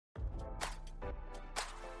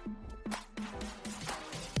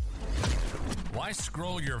Why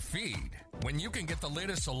scroll your feed when you can get the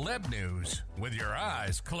latest celeb news with your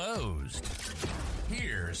eyes closed?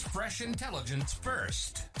 Here's fresh intelligence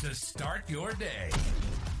first to start your day.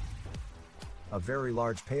 A very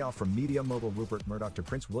large payoff from media mogul Rupert Murdoch to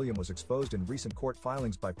Prince William was exposed in recent court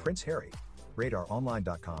filings by Prince Harry,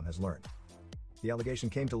 RadarOnline.com has learned. The allegation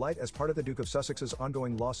came to light as part of the Duke of Sussex's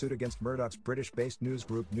ongoing lawsuit against Murdoch's British-based news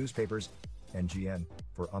group Newspapers, NGN,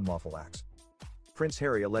 for unlawful acts. Prince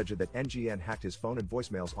Harry alleged that NGN hacked his phone and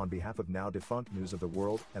voicemails on behalf of now-defunct News of the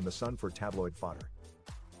World and The Sun for tabloid fodder.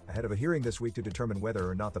 Ahead of a hearing this week to determine whether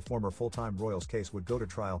or not the former full-time royal's case would go to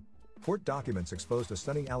trial, court documents exposed a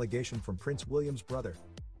stunning allegation from Prince William's brother.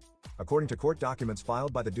 According to court documents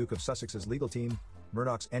filed by the Duke of Sussex's legal team,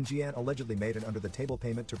 Murdoch's NGN allegedly made an under-the-table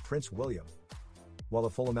payment to Prince William. While the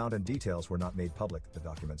full amount and details were not made public, the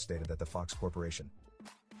document stated that the Fox Corporation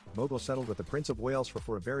mogul settled with the Prince of Wales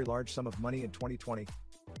for a very large sum of money in 2020.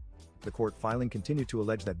 The court filing continued to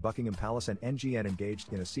allege that Buckingham Palace and NGN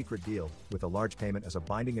engaged in a secret deal, with a large payment as a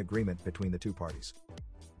binding agreement between the two parties.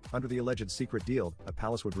 Under the alleged secret deal, a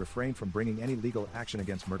palace would refrain from bringing any legal action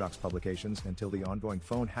against Murdoch's publications until the ongoing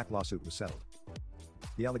phone hack lawsuit was settled.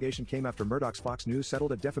 The allegation came after Murdoch's Fox News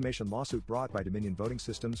settled a defamation lawsuit brought by Dominion Voting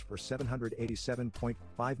Systems for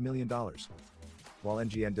 $787.5 million. While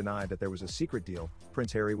NGN denied that there was a secret deal,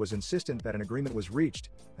 Prince Harry was insistent that an agreement was reached,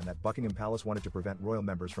 and that Buckingham Palace wanted to prevent royal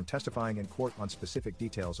members from testifying in court on specific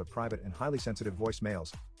details of private and highly sensitive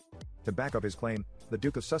voicemails. To back up his claim, the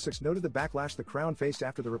Duke of Sussex noted the backlash the Crown faced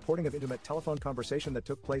after the reporting of intimate telephone conversation that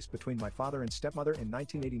took place between my father and stepmother in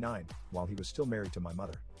 1989, while he was still married to my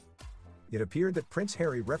mother. It appeared that Prince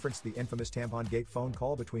Harry referenced the infamous Tampon Gate phone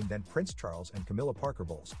call between then Prince Charles and Camilla Parker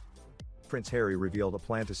Bowles. Prince Harry revealed a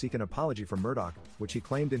plan to seek an apology from Murdoch, which he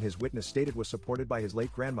claimed in his witness stated was supported by his late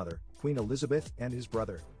grandmother, Queen Elizabeth, and his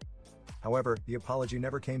brother. However, the apology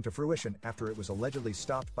never came to fruition after it was allegedly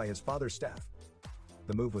stopped by his father's staff.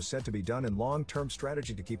 The move was said to be done in long-term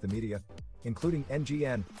strategy to keep the media, including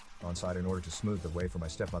NGN, on side in order to smooth the way for my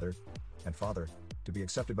stepmother and father to be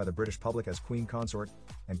accepted by the British public as Queen Consort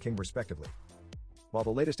and King respectively. While the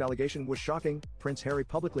latest allegation was shocking, Prince Harry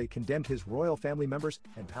publicly condemned his royal family members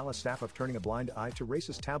and palace staff of turning a blind eye to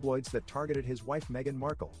racist tabloids that targeted his wife Meghan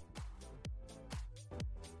Markle.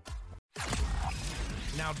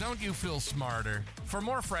 Now, don't you feel smarter? For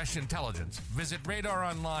more fresh intelligence, visit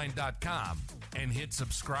RadarOnline.com and hit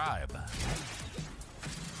subscribe.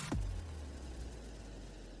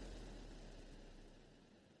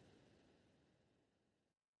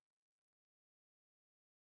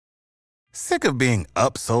 Sick of being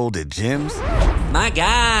upsold at gyms? My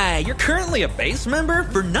guy, you're currently a base member?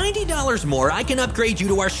 For $90 more, I can upgrade you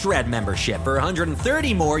to our Shred membership. For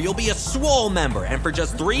 $130 more, you'll be a Swole member. And for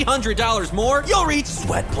just $300 more, you'll reach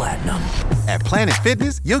Sweat Platinum. At Planet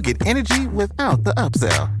Fitness, you'll get energy without the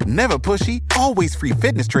upsell. Never pushy, always free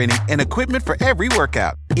fitness training and equipment for every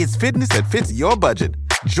workout. It's fitness that fits your budget.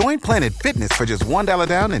 Join Planet Fitness for just $1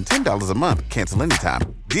 down and $10 a month. Cancel anytime.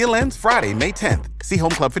 Deal ends Friday, May 10th. See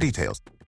Home Club for details.